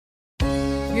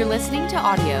You're listening to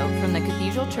audio from the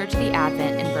Cathedral Church of the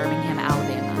Advent in Birmingham,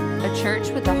 Alabama, a church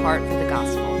with a heart for the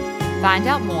gospel. Find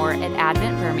out more at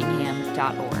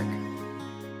adventbirmingham.org.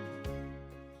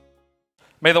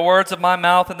 May the words of my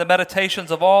mouth and the meditations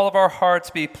of all of our hearts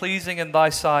be pleasing in thy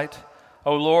sight,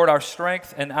 O Lord, our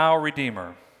strength and our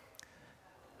Redeemer.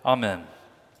 Amen.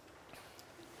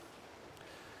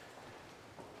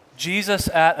 Jesus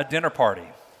at a dinner party.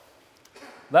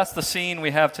 That's the scene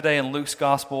we have today in Luke's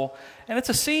Gospel, and it's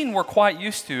a scene we're quite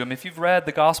used to. I mean, if you've read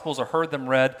the Gospels or heard them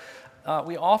read,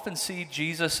 we often see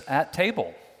Jesus at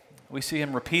table. We see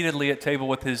him repeatedly at table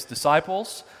with his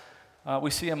disciples.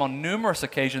 We see him on numerous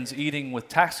occasions eating with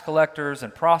tax collectors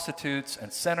and prostitutes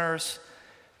and sinners.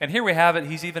 And here we have it,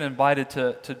 he's even invited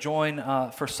to join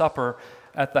for supper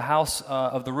at the house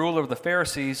of the ruler of the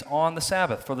Pharisees on the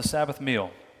Sabbath, for the Sabbath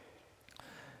meal.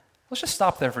 Let's just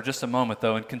stop there for just a moment,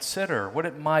 though, and consider what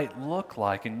it might look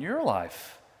like in your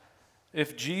life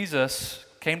if Jesus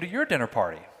came to your dinner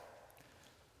party.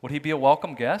 Would he be a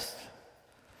welcome guest?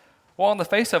 Well, on the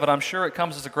face of it, I'm sure it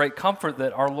comes as a great comfort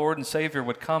that our Lord and Savior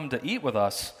would come to eat with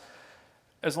us,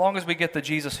 as long as we get the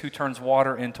Jesus who turns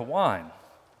water into wine.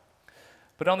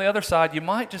 But on the other side, you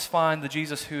might just find the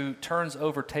Jesus who turns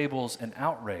over tables in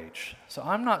outrage. So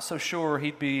I'm not so sure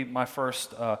he'd be my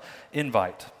first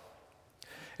invite.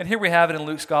 And here we have it in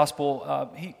Luke's Gospel.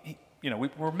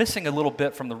 We're missing a little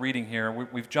bit from the reading here.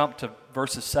 We've jumped to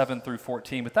verses 7 through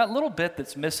 14, but that little bit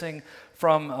that's missing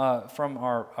from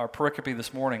our pericope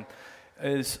this morning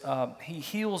is he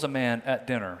heals a man at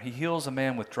dinner. He heals a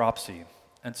man with dropsy.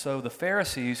 And so the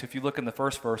Pharisees, if you look in the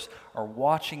first verse, are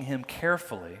watching him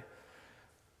carefully.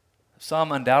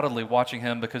 Some undoubtedly watching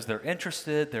him because they're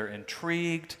interested, they're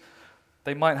intrigued,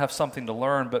 they might have something to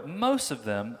learn, but most of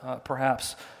them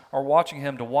perhaps are watching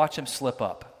him to watch him slip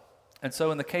up. And so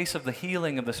in the case of the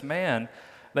healing of this man,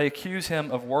 they accuse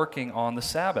him of working on the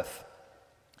Sabbath.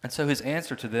 And so his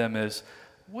answer to them is,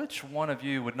 which one of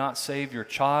you would not save your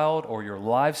child or your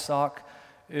livestock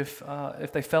if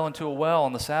they fell into a well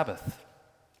on the Sabbath?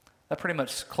 That pretty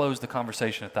much closed the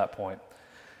conversation at that point.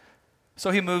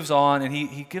 So he moves on and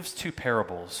he gives two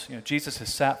parables. Jesus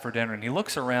has sat for dinner and he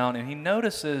looks around and he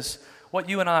notices what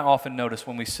you and I often notice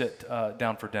when we sit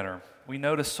down for dinner. We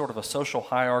notice sort of a social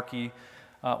hierarchy.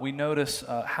 We notice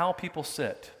how people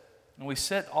sit. And we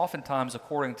sit oftentimes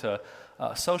according to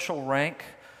social rank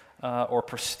or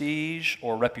prestige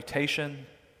or reputation.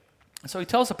 And so he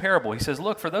tells a parable. He says,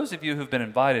 look, for those of you who've been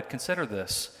invited, consider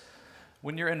this.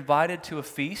 When you're invited to a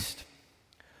feast,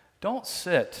 don't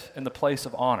sit in the place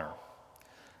of honor,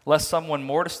 lest someone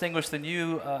more distinguished than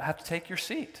you have to take your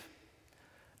seat.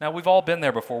 Now, we've all been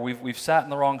there before. We've sat in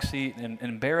the wrong seat, and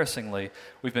embarrassingly,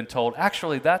 we've been told,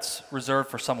 actually, that's reserved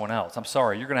for someone else. I'm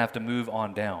sorry, you're going to have to move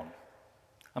on down.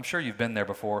 I'm sure you've been there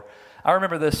before. I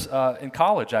remember this in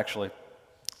college, actually.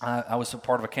 I was a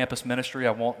part of a campus ministry.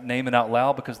 I won't name it out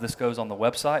loud because this goes on the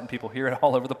website, and people hear it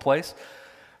all over the place.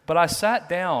 But I sat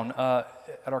down at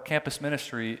our campus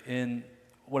ministry in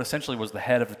what essentially was the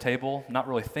head of the table, not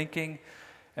really thinking,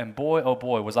 and boy, oh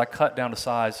boy, was I cut down to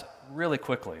size really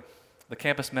quickly. The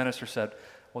campus minister said,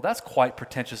 well, that's quite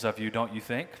pretentious of you, don't you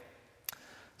think?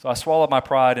 So I swallowed my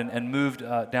pride and moved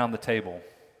down the table.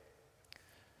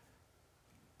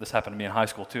 This happened to me in high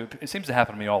school, too. It seems to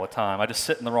happen to me all the time. I just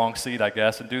sit in the wrong seat, I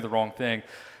guess, and do the wrong thing.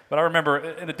 But I remember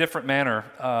in a different manner,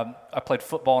 I played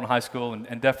football in high school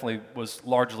and definitely was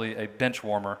largely a bench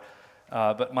warmer.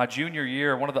 But my junior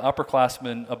year, one of the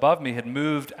upperclassmen above me had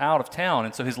moved out of town,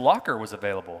 and so his locker was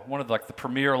available, one of the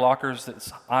premier lockers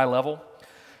that's eye level.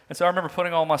 And so I remember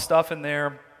putting all my stuff in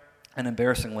there, and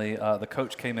embarrassingly, the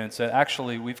coach came in and said,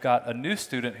 actually, we've got a new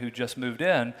student who just moved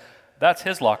in. That's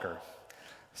his locker.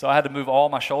 So I had to move all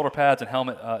my shoulder pads and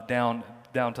helmet down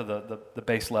to the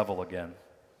base level again.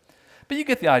 But you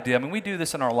get the idea. I mean, we do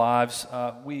this in our lives.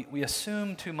 We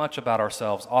assume too much about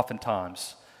ourselves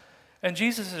oftentimes. And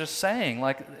Jesus is just saying,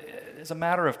 like, as a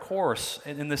matter of course,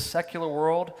 in this secular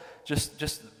world,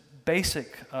 just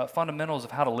basic fundamentals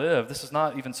of how to live. This is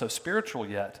not even so spiritual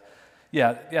yet.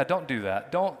 Yeah, don't do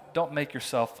that. Don't make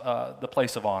yourself the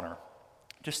place of honor.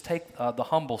 Just take the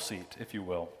humble seat, if you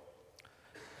will.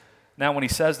 Now, when he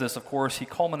says this, of course, he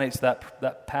culminates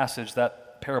that passage,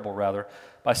 that parable rather,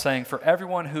 by saying, for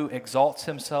everyone who exalts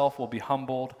himself will be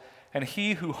humbled, and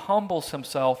he who humbles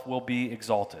himself will be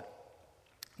exalted.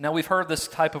 Now, we've heard this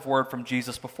type of word from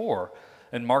Jesus before.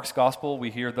 In Mark's gospel, we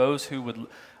hear those who would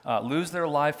lose their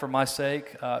life for my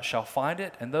sake shall find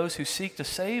it, and those who seek to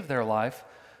save their life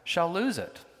shall lose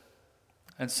it.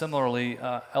 And similarly,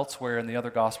 elsewhere in the other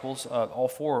gospels, all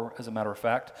four, as a matter of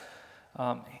fact,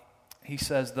 he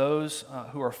says, those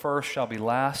who are first shall be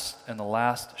last, and the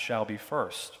last shall be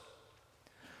first.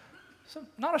 So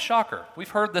not a shocker. We've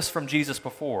heard this from Jesus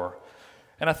before.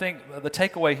 And I think the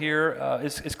takeaway here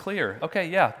is clear. Okay,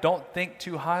 yeah, don't think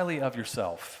too highly of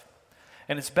yourself.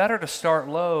 And it's better to start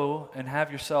low and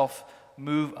have yourself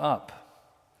move up.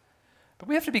 But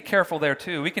we have to be careful there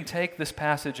too. We can take this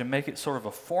passage and make it sort of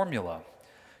a formula.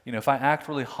 If I act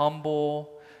really humble,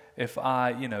 if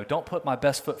I, don't put my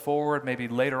best foot forward, maybe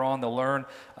later on they'll learn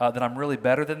that I'm really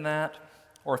better than that.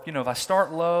 Or if I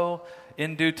start low,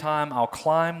 in due time I'll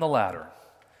climb the ladder.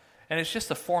 And it's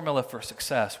just a formula for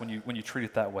success when you treat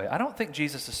it that way. I don't think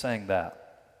Jesus is saying that.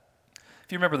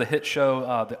 If you remember the hit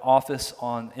show, The Office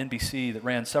on NBC that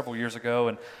ran several years ago,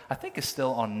 and I think is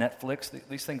still on Netflix.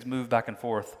 These things move back and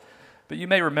forth. But you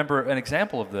may remember an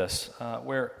example of this,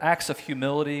 where acts of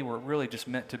humility were really just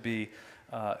meant to be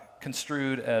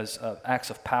construed as acts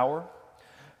of power.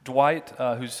 Dwight,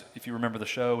 who's, if you remember the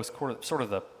show, was sort of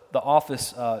the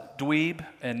office dweeb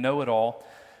and know-it-all.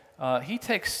 He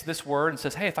takes this word and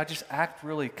says, hey, if I just act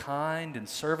really kind and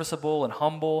serviceable and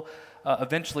humble,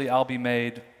 eventually I'll be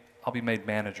made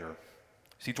manager.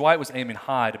 See, Dwight was aiming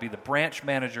high to be the branch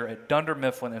manager at Dunder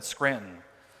Mifflin and Scranton.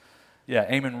 Yeah,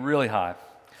 aiming really high.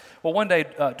 Well, one day,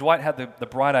 Dwight had the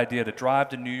bright idea to drive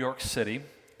to New York City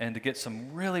and to get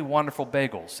some really wonderful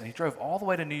bagels. And he drove all the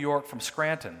way to New York from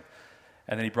Scranton.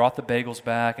 And then he brought the bagels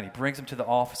back, and he brings them to the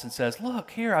office and says,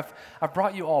 look, here, I've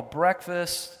brought you all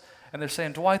breakfast. And they're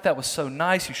saying, Dwight, that was so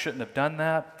nice. You shouldn't have done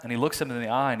that. And he looks him in the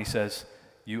eye, and he says,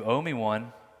 you owe me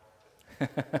one.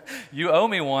 You owe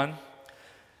me one.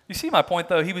 You see my point,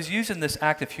 though? He was using this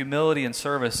act of humility and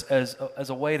service as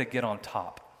a way to get on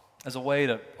top, as a way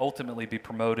to ultimately be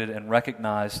promoted and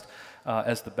recognized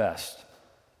as the best.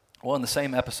 Well, in the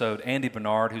same episode, Andy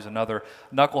Bernard, who's another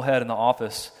knucklehead in the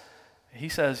office, he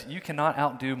says, you cannot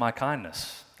outdo my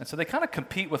kindness. And so they kind of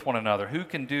compete with one another. Who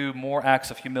can do more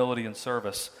acts of humility and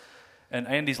service? And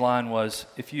Andy's line was,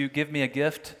 if you give me a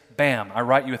gift, bam, I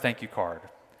write you a thank you card.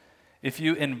 If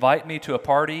you invite me to a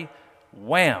party,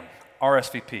 wham,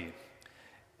 RSVP.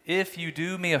 If you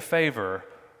do me a favor,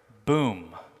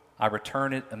 boom, I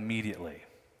return it immediately.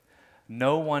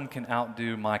 No one can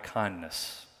outdo my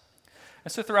kindness.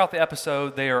 And so throughout the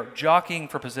episode, they are jockeying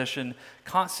for position,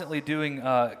 constantly doing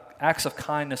acts of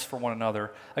kindness for one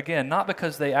another. Again, not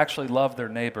because they actually love their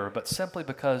neighbor, but simply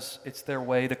because it's their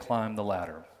way to climb the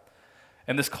ladder.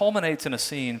 And this culminates in a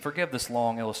scene, forgive this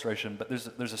long illustration, but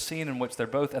there's a scene in which they're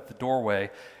both at the doorway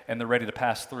and they're ready to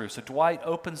pass through. So Dwight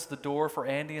opens the door for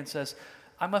Andy and says,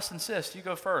 I must insist, you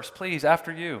go first, please,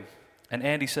 after you. And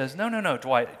Andy says, no,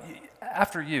 Dwight,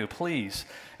 after you, please.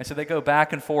 And so they go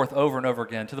back and forth over and over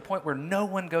again to the point where no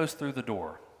one goes through the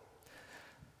door.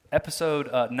 Episode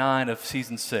 9 of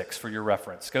season 6 for your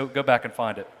reference. Go back and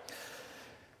find it.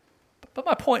 But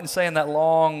my point in saying that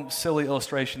long, silly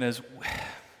illustration is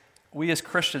we as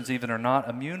Christians even are not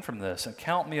immune from this, and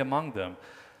count me among them.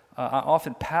 I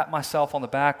often pat myself on the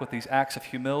back with these acts of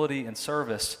humility and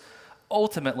service,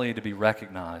 ultimately to be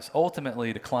recognized,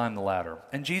 ultimately to climb the ladder.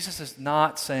 And Jesus is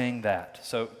not saying that.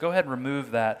 So go ahead and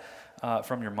remove that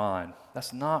from your mind.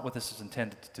 That's not what this is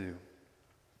intended to do.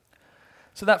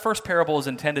 So that first parable is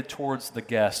intended towards the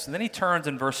guests. And then he turns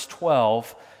in verse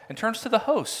 12 and turns to the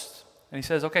host. And he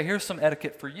says, okay, here's some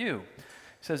etiquette for you.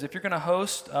 He says, if you're going to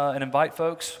host and invite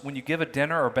folks, when you give a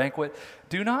dinner or banquet,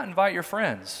 do not invite your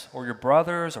friends or your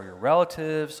brothers or your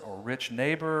relatives or rich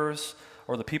neighbors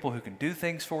or the people who can do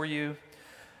things for you,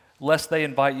 lest they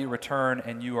invite you return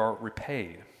and you are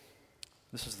repaid.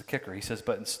 This is the kicker. He says,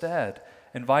 but instead,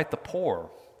 invite the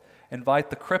poor, invite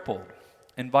the crippled,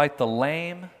 invite the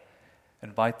lame,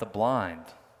 invite the blind,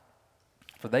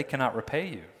 for they cannot repay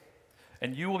you.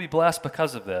 And you will be blessed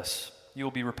because of this. You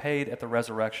will be repaid at the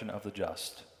resurrection of the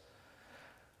just.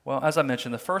 Well, as I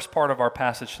mentioned, the first part of our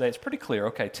passage today is pretty clear.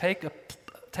 Okay, take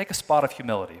a spot of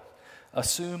humility.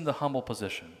 Assume the humble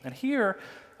position. And here,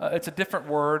 it's a different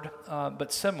word,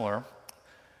 but similar.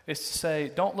 It's to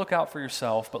say, don't look out for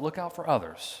yourself, but look out for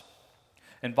others.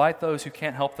 Invite those who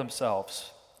can't help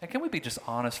themselves. And can we be just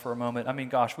honest for a moment? I mean,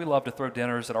 gosh, we love to throw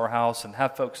dinners at our house and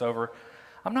have folks over.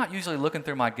 I'm not usually looking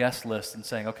through my guest list and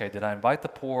saying, okay, did I invite the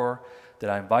poor? Did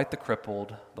I invite the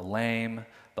crippled, the lame,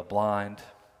 the blind?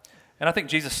 And I think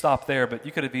Jesus stopped there, but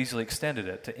you could have easily extended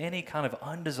it to any kind of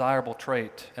undesirable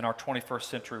trait in our 21st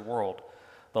century world.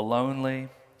 The lonely,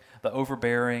 the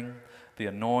overbearing, the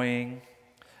annoying,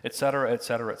 etc.,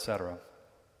 etc., etc.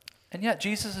 And yet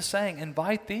Jesus is saying,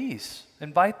 invite these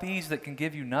that can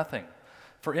give you nothing,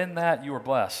 for in that you are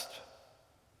blessed.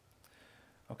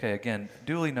 Okay, again,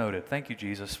 duly noted. Thank you,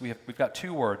 Jesus. We've got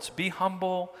two words, be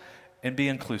humble and be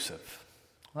inclusive.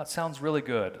 Well, that sounds really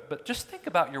good, but just think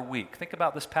about your week. Think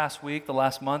about this past week, the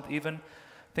last month even.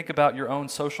 Think about your own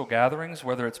social gatherings,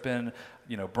 whether it's been,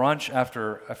 brunch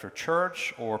after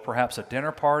church, or perhaps a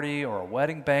dinner party or a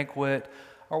wedding banquet,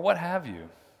 or what have you.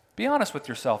 Be honest with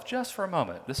yourself just for a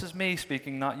moment. This is me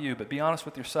speaking, not you, but be honest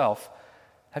with yourself.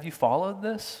 Have you followed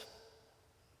this?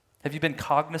 Have you been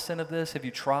cognizant of this? Have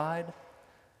you tried?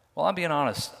 Well, I'm being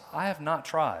honest. I have not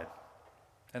tried.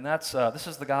 And this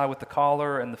is the guy with the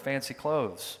collar and the fancy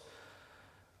clothes.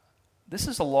 This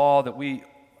is a law that we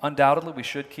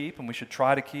should keep and we should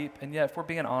try to keep, and yet if we're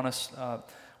being honest,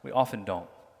 we often don't.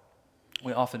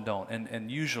 We often don't,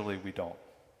 and usually we don't.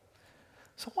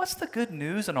 So what's the good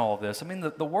news in all of this? I mean,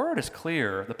 the word is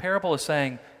clear. The parable is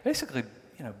saying, basically,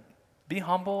 be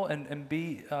humble and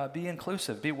be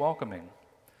inclusive, be welcoming.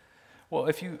 Well,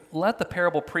 if you let the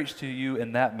parable preach to you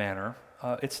in that manner,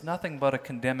 it's nothing but a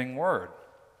condemning word.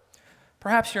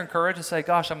 Perhaps you're encouraged to say,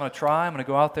 gosh, I'm going to try, I'm going to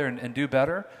go out there and do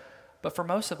better. But for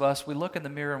most of us, we look in the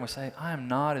mirror and we say, I am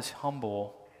not as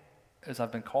humble as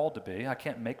I've been called to be. I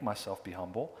can't make myself be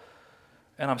humble.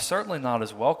 And I'm certainly not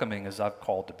as welcoming as I've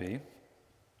called to be.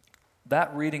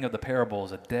 That reading of the parable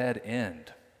is a dead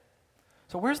end.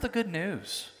 So where's the good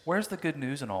news? Where's the good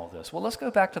news in all of this? Well, let's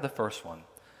go back to the first one.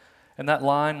 And that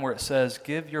line where it says,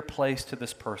 give your place to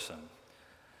this person.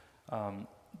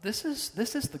 This is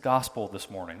the gospel this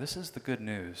morning. This is the good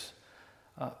news.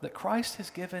 That Christ has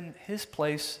given his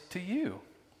place to you.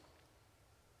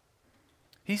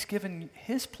 He's given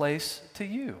his place to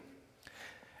you.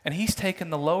 And he's taken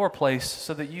the lower place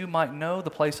so that you might know the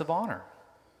place of honor.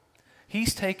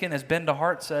 He's taken, as Ben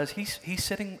DeHart says, he's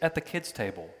sitting at the kids'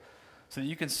 table so that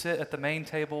you can sit at the main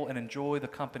table and enjoy the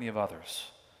company of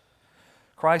others.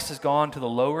 Christ has gone to the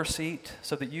lower seat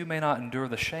so that you may not endure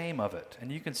the shame of it,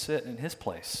 and you can sit in his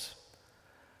place.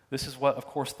 This is what, of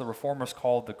course, the Reformers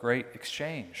called the Great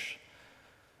Exchange.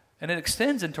 And it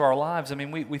extends into our lives. I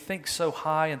mean, we think so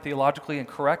high and theologically and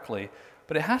correctly,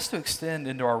 but it has to extend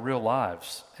into our real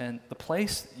lives. And the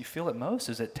place you feel it most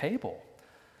is at table.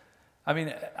 I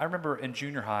mean, I remember in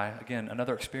junior high, again,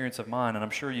 another experience of mine, and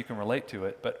I'm sure you can relate to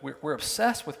it, but we're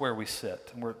obsessed with where we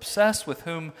sit, and we're obsessed with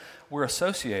whom we're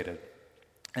associated.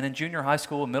 And in junior high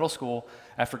school and middle school,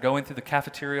 after going through the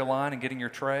cafeteria line and getting your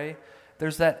tray,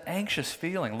 there's that anxious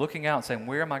feeling, looking out and saying,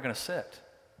 where am I going to sit?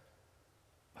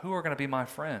 Who are going to be my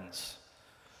friends?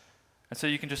 And so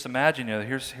you can just imagine,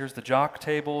 here's the jock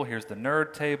table, here's the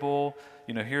nerd table,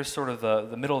 here's sort of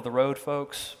the middle of the road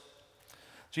folks.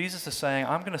 Jesus is saying,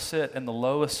 I'm going to sit in the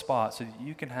lowest spot so that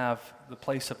you can have the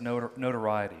place of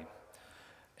notoriety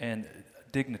and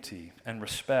dignity and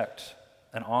respect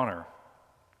and honor.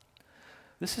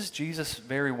 This is Jesus'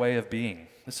 very way of being.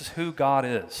 This is who God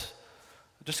is.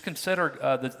 Just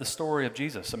consider the story of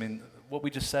Jesus. I mean, what we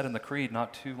just said in the creed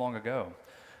not too long ago,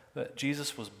 that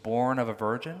Jesus was born of a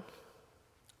virgin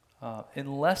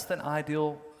in less than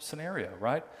ideal scenario,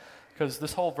 right? Because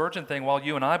this whole virgin thing, while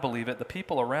you and I believe it, the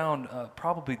people around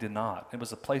probably did not. It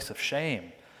was a place of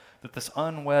shame that this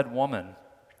unwed woman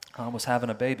was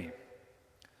having a baby.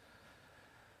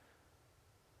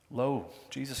 Low.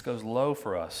 Jesus goes low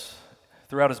for us.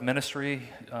 Throughout his ministry,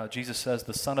 Jesus says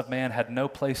the Son of Man had no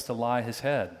place to lie his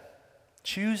head,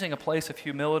 choosing a place of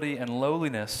humility and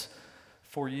lowliness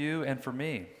for you and for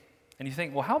me. And you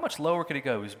think, well, how much lower could he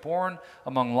go? He was born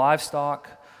among livestock,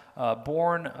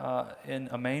 born in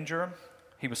a manger.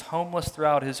 He was homeless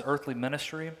throughout his earthly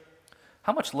ministry.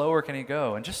 How much lower can he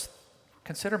go? And just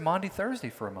consider Maundy Thursday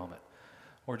for a moment,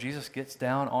 where Jesus gets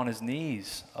down on his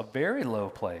knees, a very low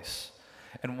place,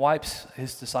 and wipes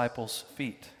his disciples'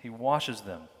 feet. He washes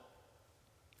them.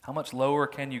 How much lower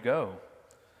can you go?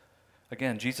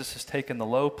 Again, Jesus has taken the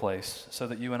low place so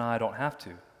that you and I don't have to.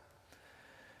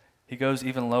 He goes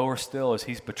even lower still as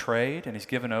he's betrayed and he's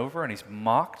given over and he's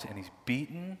mocked and he's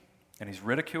beaten and he's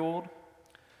ridiculed.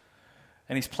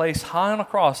 And he's placed high on a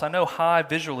cross. I know high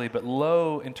visually, but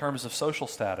low in terms of social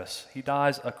status. He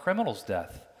dies a criminal's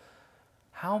death.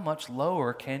 How much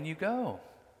lower can you go?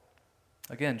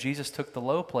 Again, Jesus took the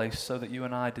low place so that you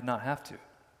and I did not have to.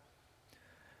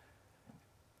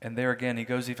 And there again, he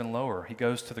goes even lower. He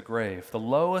goes to the grave, the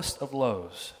lowest of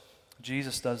lows.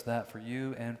 Jesus does that for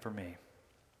you and for me.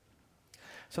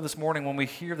 So this morning, when we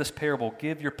hear this parable,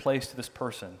 give your place to this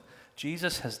person,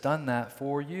 Jesus has done that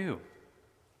for you.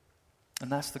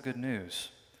 And that's the good news.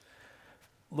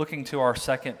 Looking to our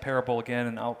second parable again,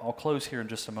 and I'll close here in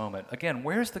just a moment. Again,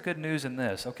 where's the good news in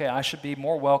this? Okay, I should be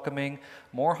more welcoming,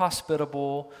 more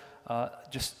hospitable,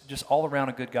 just all around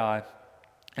a good guy.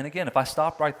 And again, if I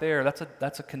stop right there,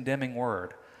 that's a condemning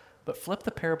word. But flip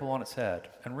the parable on its head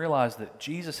and realize that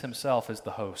Jesus himself is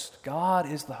the host. God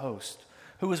is the host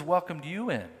who has welcomed you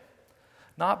in.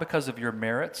 Not because of your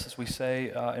merits, as we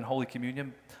say in Holy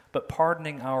Communion, but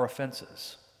pardoning our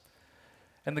offenses.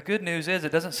 And the good news is,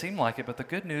 it doesn't seem like it, but the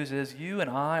good news is you and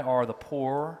I are the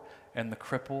poor and the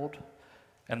crippled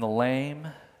and the lame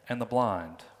and the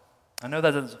blind. I know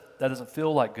that doesn't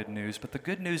feel like good news, but the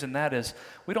good news in that is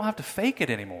we don't have to fake it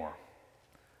anymore.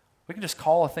 We can just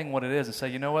call a thing what it is and say,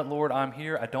 you know what, Lord, I'm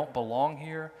here. I don't belong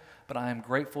here, but I am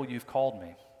grateful you've called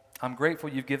me. I'm grateful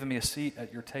you've given me a seat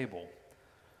at your table.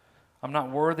 I'm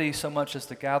not worthy so much as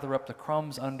to gather up the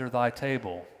crumbs under thy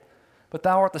table, but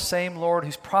thou art the same Lord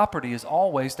whose property is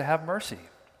always to have mercy.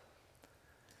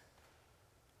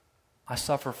 I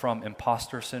suffer from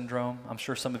imposter syndrome. I'm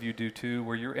sure some of you do too,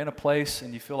 where you're in a place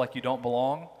and you feel like you don't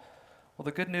belong. Well,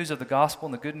 the good news of the gospel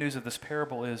and the good news of this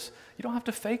parable is you don't have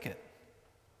to fake it.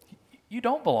 You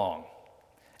don't belong.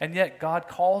 And yet God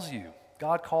calls you.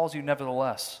 God calls you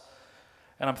nevertheless.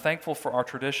 And I'm thankful for our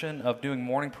tradition of doing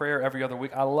morning prayer every other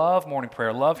week. I love morning prayer.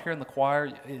 I love hearing the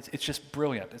choir. It's just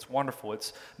brilliant. It's wonderful.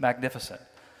 It's magnificent.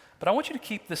 But I want you to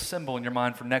keep this symbol in your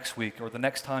mind for next week or the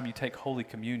next time you take Holy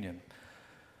Communion.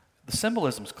 The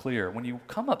symbolism's clear. When you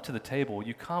come up to the table,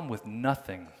 you come with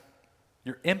nothing.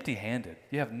 You're empty-handed.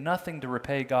 You have nothing to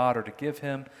repay God or to give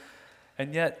Him,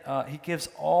 and yet He gives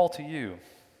all to you.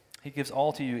 He gives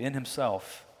all to you in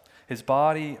Himself. His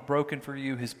body broken for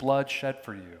you, His blood shed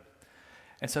for you.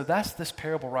 And so that's this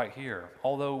parable right here.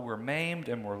 Although we're maimed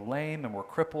and we're lame and we're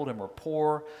crippled and we're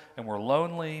poor and we're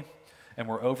lonely and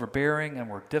we're overbearing and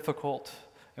we're difficult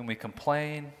and we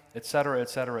complain, etc.,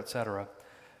 etc., etc.,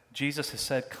 Jesus has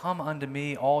said, "Come unto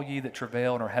me, all ye that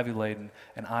travail and are heavy laden,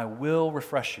 and I will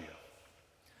refresh you."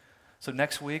 So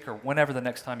next week or whenever the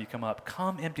next time you come up,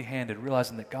 come empty-handed,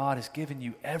 realizing that God has given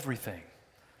you everything.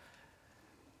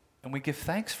 And we give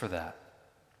thanks for that.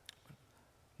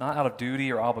 Not out of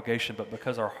duty or obligation, but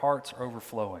because our hearts are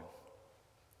overflowing.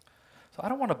 So I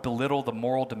don't want to belittle the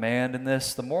moral demand in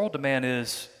this. The moral demand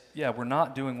is, we're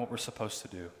not doing what we're supposed to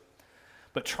do.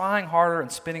 But trying harder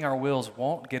and spinning our wheels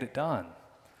won't get it done.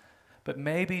 But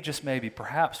maybe, just maybe,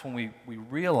 perhaps when we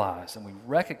realize and we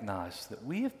recognize that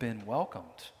we have been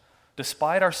welcomed,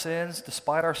 despite our sins,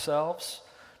 despite ourselves,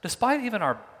 despite even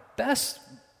our best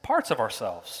parts of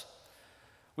ourselves,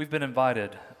 we've been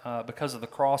invited because of the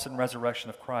cross and resurrection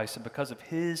of Christ and because of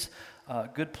His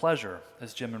good pleasure,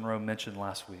 as Jim Monroe mentioned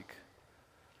last week.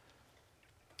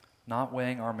 Not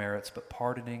weighing our merits, but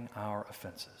pardoning our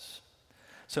offenses.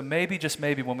 So maybe, just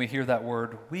maybe, when we hear that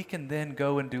word, we can then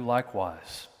go and do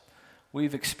likewise.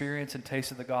 We've experienced and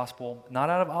tasted the gospel, not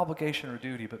out of obligation or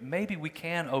duty, but maybe we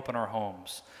can open our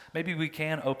homes. Maybe we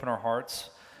can open our hearts.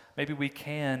 Maybe we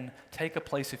can take a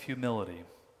place of humility.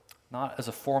 Not as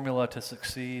a formula to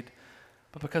succeed,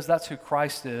 but because that's who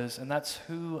Christ is, and that's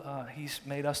who He's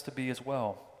made us to be as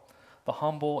well, the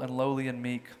humble and lowly and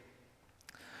meek.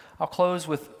 I'll close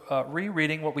with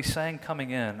rereading what we sang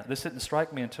coming in. This didn't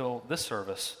strike me until this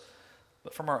service,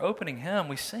 but from our opening hymn,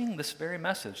 we sing this very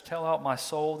message, "Tell out my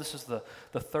soul." This is the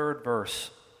third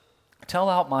verse. "Tell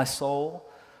out my soul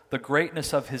the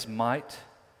greatness of His might.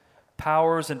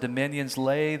 Powers and dominions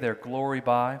lay their glory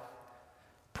by.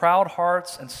 Proud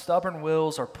hearts and stubborn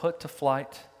wills are put to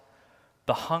flight,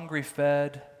 the hungry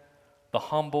fed, the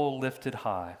humble lifted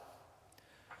high."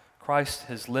 Christ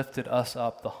has lifted us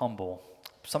up, the humble.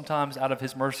 Sometimes out of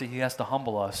His mercy, He has to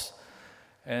humble us,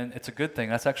 and it's a good thing.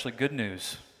 That's actually good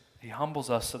news. He humbles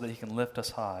us so that He can lift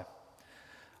us high.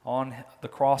 On the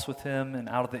cross with Him and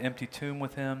out of the empty tomb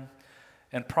with Him,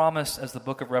 and promise, as the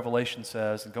book of Revelation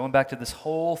says, and going back to this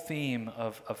whole theme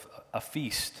of a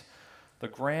feast, the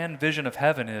grand vision of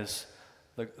heaven is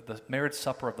the marriage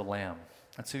supper of the Lamb.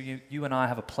 And so you and I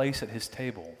have a place at His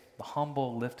table, the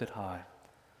humble lifted high.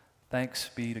 Thanks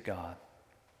be to God.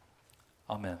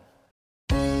 Amen.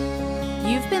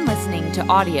 You've been listening to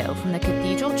audio from the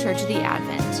Cathedral Church of the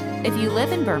Advent. If you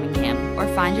live in Birmingham or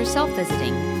find yourself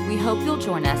visiting, we hope you'll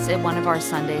join us at one of our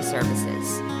Sunday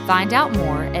services. Find out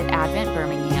more at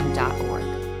adventbirmingham.org.